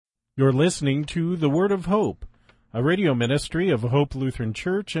You're listening to The Word of Hope, a radio ministry of Hope Lutheran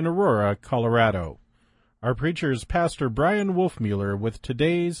Church in Aurora, Colorado. Our preacher is Pastor Brian Wolfmueller with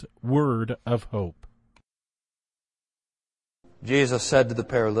today's Word of Hope. Jesus said to the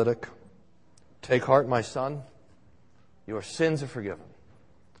paralytic, "Take heart, my son, your sins are forgiven."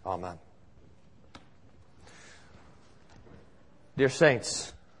 Amen. Dear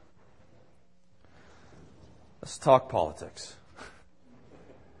saints, let's talk politics.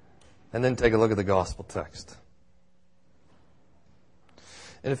 And then take a look at the gospel text.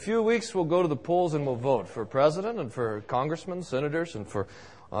 In a few weeks, we'll go to the polls and we'll vote for president and for congressmen, senators, and for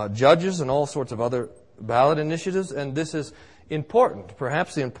judges and all sorts of other ballot initiatives. And this is important.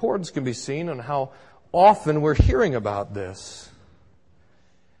 Perhaps the importance can be seen on how often we're hearing about this.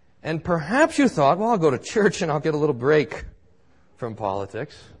 And perhaps you thought, well, I'll go to church and I'll get a little break from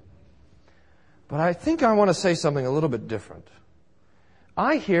politics. But I think I want to say something a little bit different.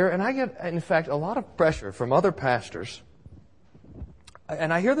 I hear, and I get, in fact, a lot of pressure from other pastors,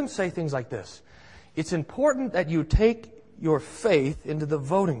 and I hear them say things like this: it's important that you take your faith into the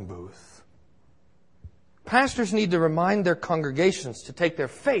voting booth. Pastors need to remind their congregations to take their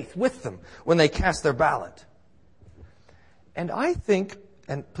faith with them when they cast their ballot. And I think,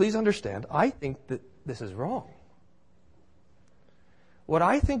 and please understand, I think that this is wrong. What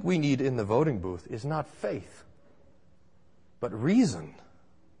I think we need in the voting booth is not faith, but reason.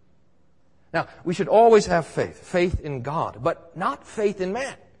 Now, we should always have faith in God, but not faith in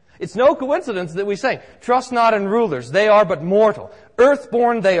man. It's no coincidence that we say, "Trust not in rulers, they are but mortal.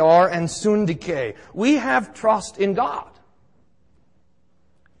 Earthborn they are and soon decay." We have trust in God,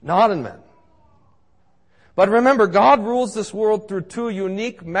 not in men. But remember, God rules this world through two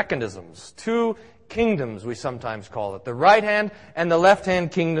unique mechanisms, two kingdoms we sometimes call it, the right hand and the left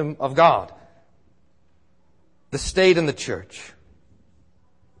hand kingdom of God, the state and the church.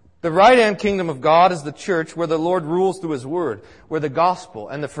 The right-hand kingdom of God is the church, where the Lord rules through His Word, where the gospel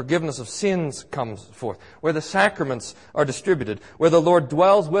and the forgiveness of sins comes forth, where the sacraments are distributed, where the Lord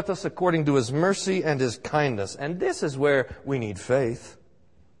dwells with us according to His mercy and His kindness. And this is where we need faith.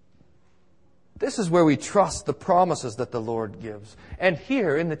 This is where we trust the promises that the Lord gives. And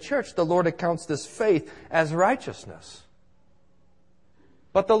here in the church, the Lord accounts this faith as righteousness.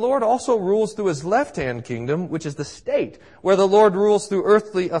 But the Lord also rules through His left-hand kingdom, which is the state, where the Lord rules through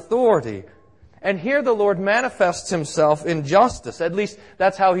earthly authority. And here the Lord manifests Himself in justice. At least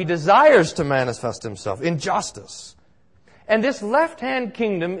that's how He desires to manifest Himself, in justice. And this left-hand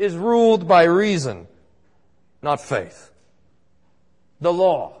kingdom is ruled by reason, not faith. The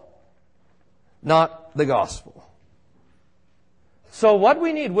law, not the gospel. So what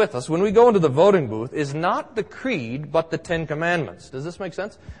we need with us when we go into the voting booth is not the creed, but the Ten Commandments. Does this make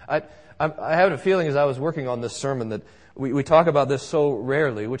sense? I have a feeling as I was working on this sermon that we talk about this so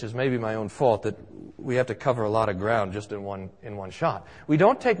rarely, which is maybe my own fault, that we have to cover a lot of ground just in one shot. We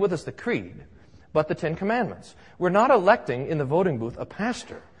don't take with us the creed, but the Ten Commandments. We're not electing in the voting booth a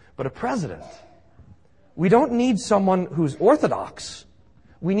pastor, but a president. We don't need someone who's orthodox.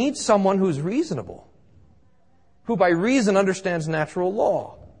 We need someone who's reasonable, who by reason understands natural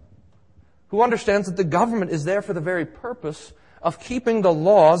law, who understands that the government is there for the very purpose of keeping the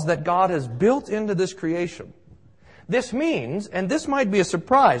laws that God has built into this creation. This means, and this might be a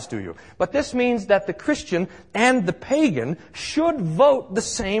surprise to you, but this means that the Christian and the pagan should vote the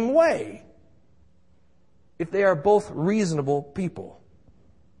same way if they are both reasonable people.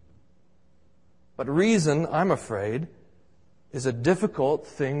 But reason, I'm afraid, is a difficult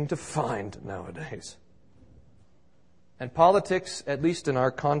thing to find nowadays. And politics, at least in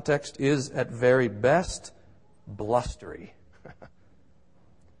our context, is at very best blustery.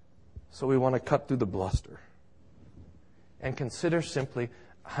 So we want to cut through the bluster and consider simply,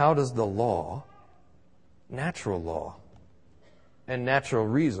 how does the law, natural law, and natural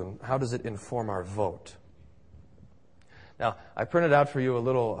reason, how does it inform our vote? Now, I printed out for you a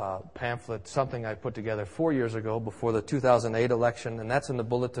little pamphlet, something I put together 4 years ago before the 2008 election, and that's in the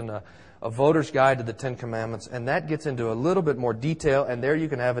bulletin, a voter's guide to the Ten Commandments, and that gets into a little bit more detail, and there you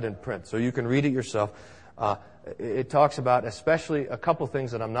can have it in print, so you can read it yourself. It talks about especially a couple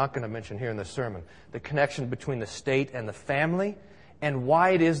things that I'm not going to mention here in this sermon: the connection between the state and the family, and why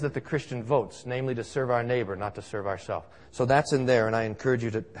it is that the Christian votes, namely to serve our neighbor, not to serve ourselves. So that's in there, and I encourage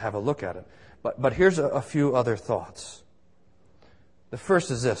you to have a look at it. But here's a few other thoughts. The first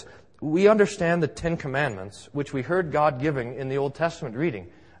is this: we understand the Ten Commandments, which we heard God giving in the Old Testament reading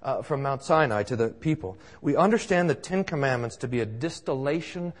from Mount Sinai to the people. We understand the Ten Commandments to be a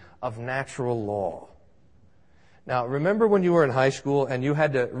distillation of natural law. Now, remember when you were in high school and you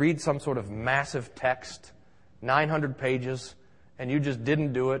had to read some sort of massive text, 900 pages, and you just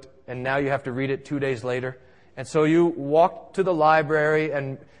didn't do it, and now you have to read it 2 days later. And so you walked to the library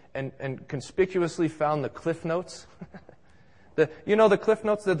and conspicuously found the Cliff Notes. The Cliff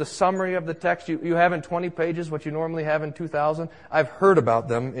Notes, they're the summary of the text. You have in 20 pages what you normally have in 2,000. I've heard about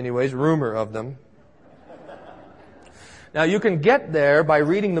them anyways, rumor of them. Now, you can get there by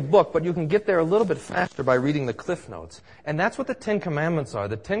reading the book, but you can get there a little bit faster by reading the Cliff Notes. And that's what the Ten Commandments are.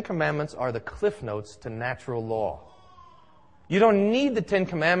 The Ten Commandments are the Cliff Notes to natural law. You don't need the Ten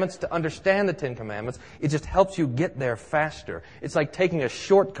Commandments to understand the Ten Commandments. It just helps you get there faster. It's like taking a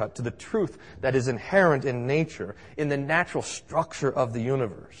shortcut to the truth that is inherent in nature, in the natural structure of the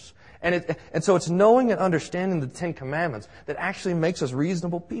universe. And so it's knowing and understanding the Ten Commandments that actually makes us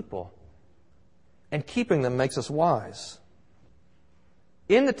reasonable people. And keeping them makes us wise.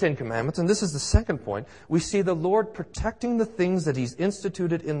 In the Ten Commandments, and this is the second point, we see the Lord protecting the things that He's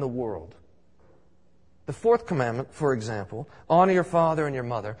instituted in the world. The fourth commandment, for example, honor your father and your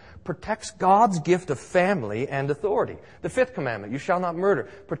mother, protects God's gift of family and authority. The fifth commandment, you shall not murder,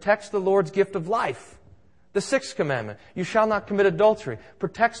 protects the Lord's gift of life. The sixth commandment, you shall not commit adultery,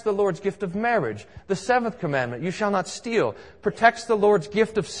 protects the Lord's gift of marriage. The seventh commandment, you shall not steal, protects the Lord's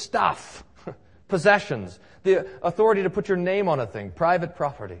gift of stuff, possessions, the authority to put your name on a thing, private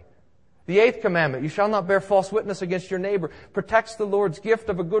property. The eighth commandment, you shall not bear false witness against your neighbor, protects the Lord's gift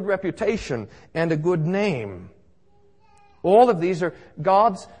of a good reputation and a good name. All of these are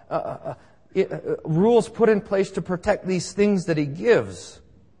God's rules put in place to protect these things that He gives.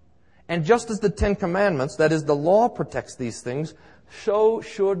 And just as the Ten Commandments, that is, the law protects these things, so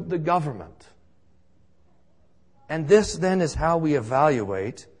should the government. And this then is how we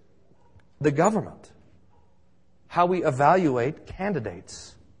evaluate the government. How we evaluate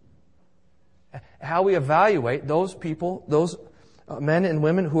candidates. How we evaluate those people, those men and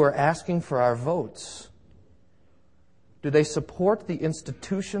women who are asking for our votes. Do they support the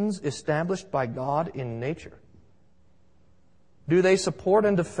institutions established by God in nature? Do they support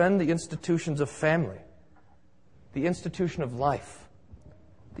and defend the institutions of family, the institution of life,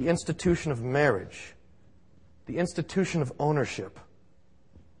 the institution of marriage, the institution of ownership,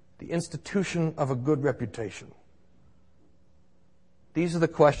 the institution of a good reputation? These are the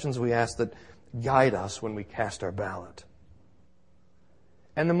questions we ask that guide us when we cast our ballot.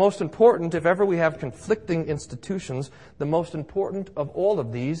 And the most important, if ever we have conflicting institutions, the most important of all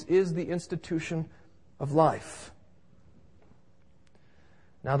of these is the institution of life.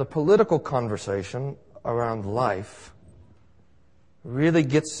 Now, the political conversation around life really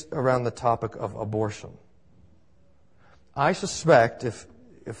gets around the topic of abortion. I suspect if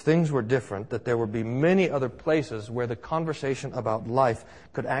things were different, that there would be many other places where the conversation about life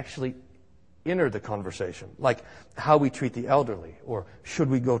could actually enter the conversation, like how we treat the elderly, or should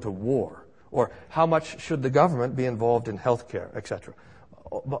we go to war, or how much should the government be involved in health care, etc.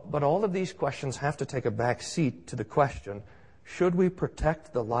 But all of these questions have to take a back seat to the question, should we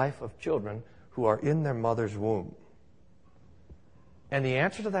protect the life of children who are in their mother's womb? And the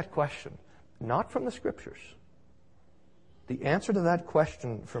answer to that question, not from the Scriptures, the answer to that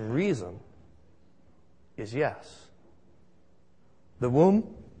question from reason is yes. The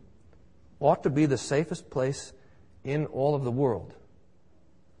womb ought to be the safest place in all of the world,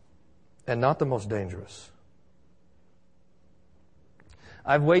 and not the most dangerous.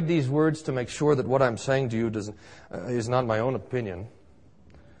 I've weighed these words to make sure that what I'm saying to you is not my own opinion,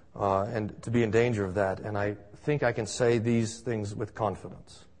 and to be in danger of that. And I think I can say these things with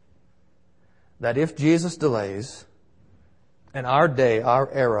confidence. That if Jesus delays, and our day, our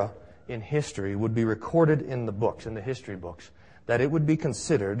era in history would be recorded in the books, in the history books, that it would be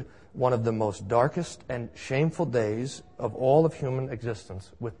considered one of the most darkest and shameful days of all of human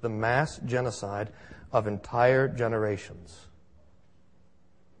existence, with the mass genocide of entire generations.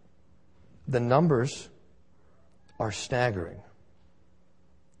 The numbers are staggering.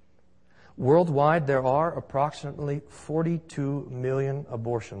 Worldwide, there are approximately 42 million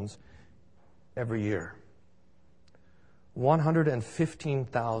abortions every year.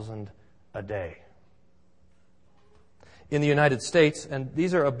 115,000 a day. In the United States, and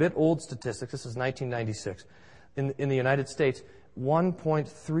these are a bit old statistics, this is 1996. In the United States,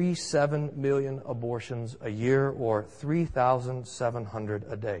 1.37 million abortions a year, or 3,700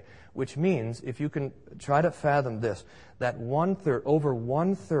 a day. Which means, if you can try to fathom this, that over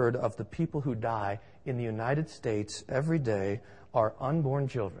one-third of the people who die in the United States every day are unborn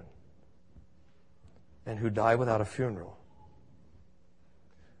children, and who die without a funeral.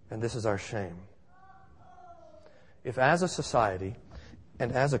 And this is our shame. If as a society,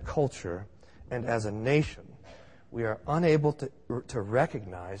 and as a culture, and as a nation, we are unable to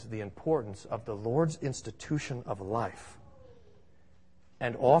recognize the importance of the Lord's institution of life,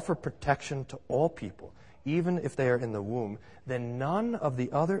 and offer protection to all people, even if they are in the womb, then none of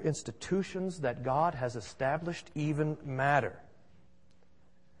the other institutions that God has established even matter.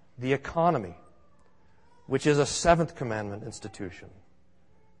 The economy, which is a seventh commandment institution.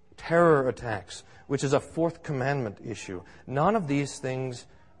 Terror attacks, which is a fourth commandment issue. None of these things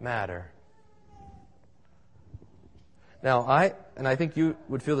matter. Now, I think you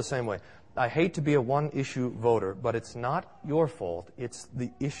would feel the same way. I hate to be a one-issue voter, but it's not your fault. It's the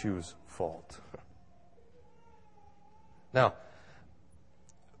issue's fault. Now,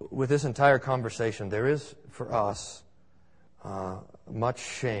 with this entire conversation, there is, for us, much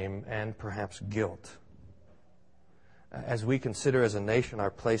shame and perhaps guilt as we consider as a nation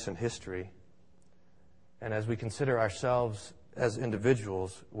our place in history, and as we consider ourselves as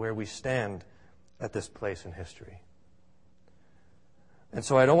individuals where we stand at this place in history. And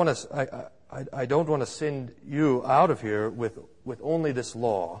so I don't want to send you out of here with only this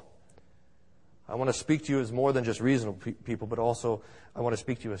law. I want to speak to you as more than just reasonable people, but also I want to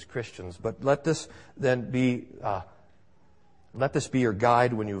speak to you as Christians. But let this then be your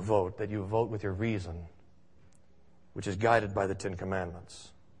guide when you vote, that you vote with your reason, which is guided by the Ten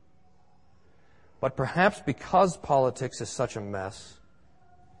Commandments. But perhaps because politics is such a mess,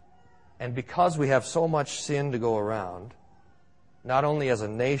 and because we have so much sin to go around, not only as a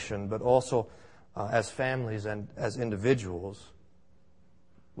nation, but also as families and as individuals,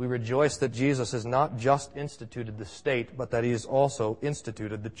 we rejoice that Jesus has not just instituted the state, but that He has also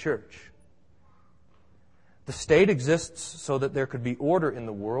instituted the church. The state exists so that there could be order in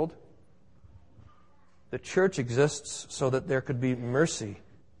the world. The church exists so that there could be mercy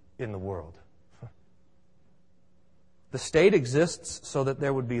in the world. The state exists so that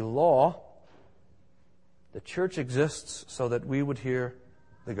there would be law. The church exists so that we would hear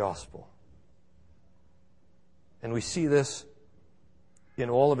the gospel. And we see this in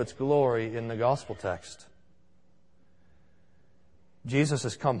all of its glory in the gospel text. Jesus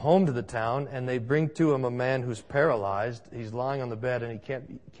has come home to the town, and they bring to him a man who's paralyzed. He's lying on the bed, and he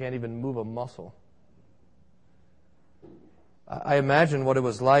can't even move a muscle. I imagine what it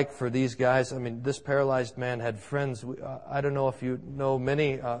was like for these guys. I mean, this paralyzed man had friends. I don't know if you know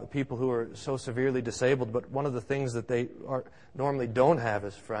many people who are so severely disabled, but one of the things that they normally don't have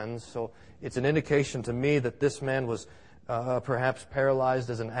is friends. So it's an indication to me that this man was perhaps paralyzed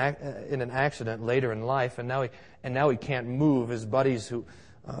in an accident later in life, and now he can't move. His buddies who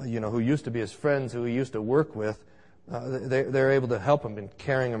used to be his friends, who he used to work with, they're able to help him in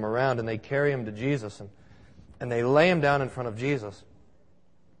carrying him around, and they carry him to Jesus, and they lay him down in front of Jesus.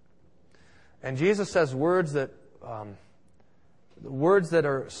 And Jesus says words that are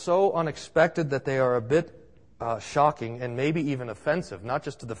so unexpected that they are a bit shocking and maybe even offensive, not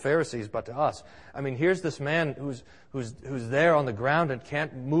just to the Pharisees but to us. I mean, here's this man who's there on the ground and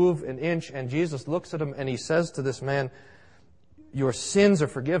can't move an inch, and Jesus looks at him and He says to this man, "Your sins are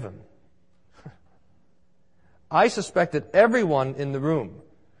forgiven." I suspect that everyone in the room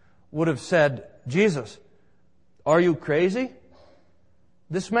would have said, "Jesus, are you crazy?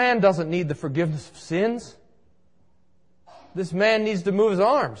 This man doesn't need the forgiveness of sins. This man needs to move his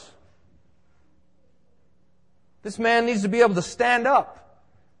arms. This man needs to be able to stand up,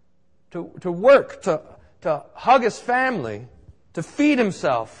 to work, to hug his family, to feed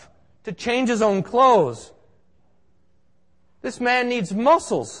himself, to change his own clothes. This man needs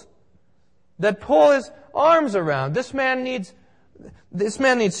muscles that pull his arms around. This man needs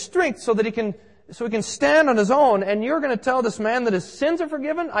strength so he can stand on his own, and you're going to tell this man that his sins are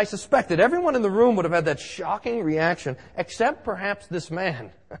forgiven?" I suspect that everyone in the room would have had that shocking reaction, except perhaps this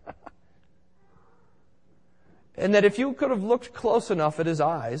man. And that if you could have looked close enough at his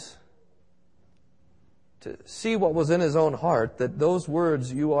eyes to see what was in his own heart, that those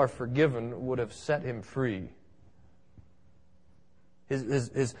words, "You are forgiven," would have set him free.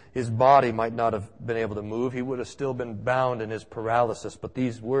 His body might not have been able to move. He would have still been bound in his paralysis. But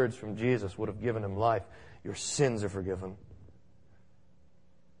these words from Jesus would have given him life. "Your sins are forgiven."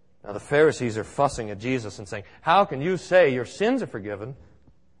 Now the Pharisees are fussing at Jesus and saying, "How can you say your sins are forgiven?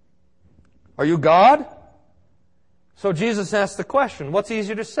 Are you God?" So Jesus asks the question, what's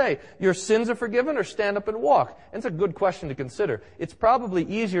easier to say? Your sins are forgiven, or stand up and walk? And it's a good question to consider. It's probably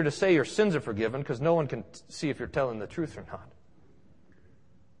easier to say your sins are forgiven because no one can see if you're telling the truth or not.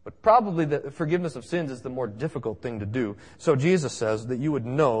 But probably the forgiveness of sins is the more difficult thing to do. So Jesus says that you would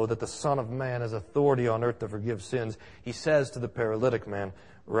know that the Son of Man has authority on earth to forgive sins. He says to the paralytic man,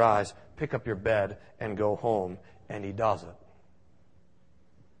 "Rise, pick up your bed, and go home." And he does it.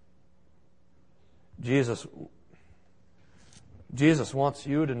 Jesus wants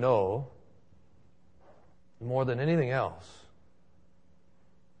you to know, more than anything else,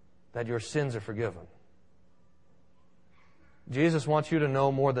 that your sins are forgiven. Jesus wants you to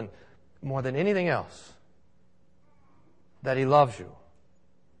know more than anything else that He loves you.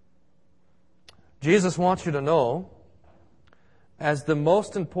 Jesus wants you to know, as the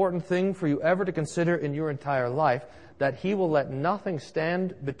most important thing for you ever to consider in your entire life, that He will let nothing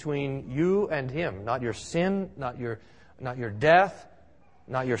stand between you and Him. Not your sin, not your death,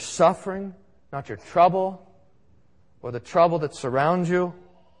 not your suffering, not your trouble, or the trouble that surrounds you.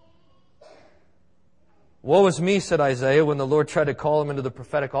 Woe is me, said Isaiah, when the Lord tried to call him into the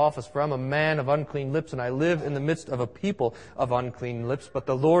prophetic office, for I'm a man of unclean lips, and I live in the midst of a people of unclean lips. But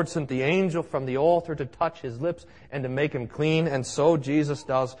the Lord sent the angel from the altar to touch his lips and to make him clean, and so Jesus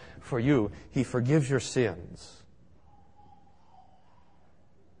does for you. He forgives your sins.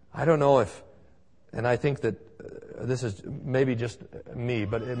 I don't know if, and I think that this is maybe just me,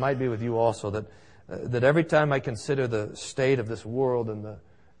 but it might be with you also, that every time I consider the state of this world and the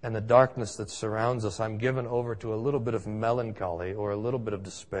darkness that surrounds us, I'm given over to a little bit of melancholy or a little bit of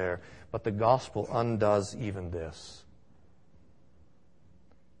despair. But the gospel undoes even this.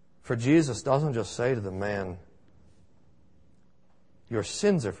 For Jesus doesn't just say to the man, your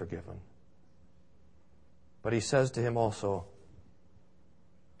sins are forgiven. But He says to him also,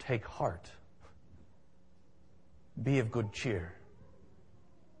 take heart. Be of good cheer.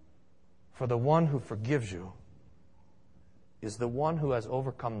 For the one who forgives you is the one who has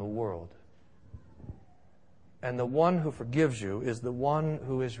overcome the world. And the one who forgives you is the one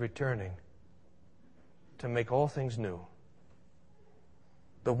who is returning to make all things new.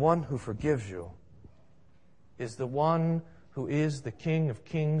 The one who forgives you is the one who is the King of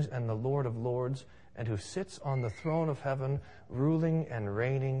kings and the Lord of lords, and who sits on the throne of heaven, ruling and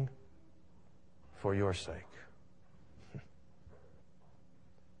reigning for your sake.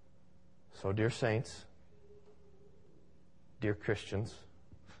 So, dear saints, dear Christians,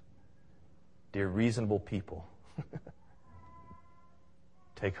 dear reasonable people,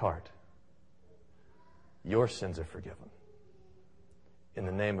 take heart. Your sins are forgiven. In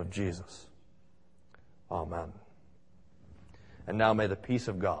the name of Jesus. Amen. And now may the peace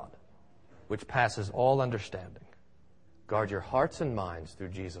of God, which passes all understanding, guard your hearts and minds through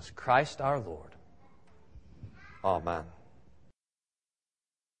Jesus Christ our Lord. Amen.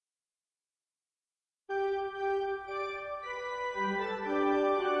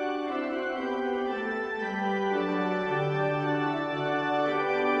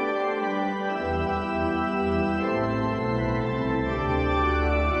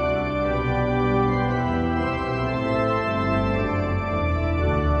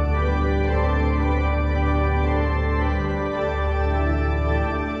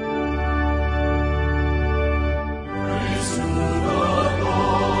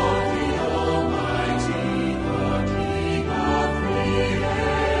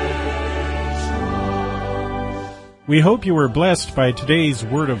 We hope you were blessed by today's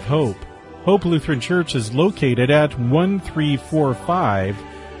Word of Hope. Hope Lutheran Church is located at 1345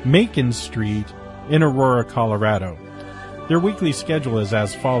 Macon Street in Aurora, Colorado. Their weekly schedule is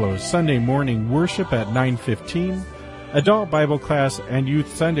as follows: Sunday morning worship at 9:15, adult Bible class and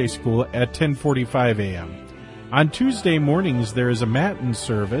youth Sunday school at 10:45 a.m. On Tuesday mornings there is a Matin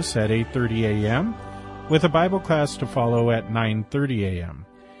service at 8:30 a.m. with a Bible class to follow at 9:30 a.m.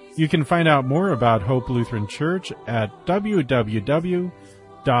 You can find out more about Hope Lutheran Church at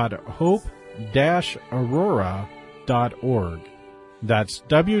www.hope-aurora.org. That's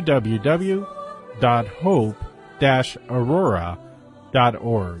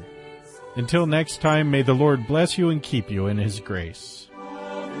www.hope-aurora.org. Until next time, may the Lord bless you and keep you in His grace.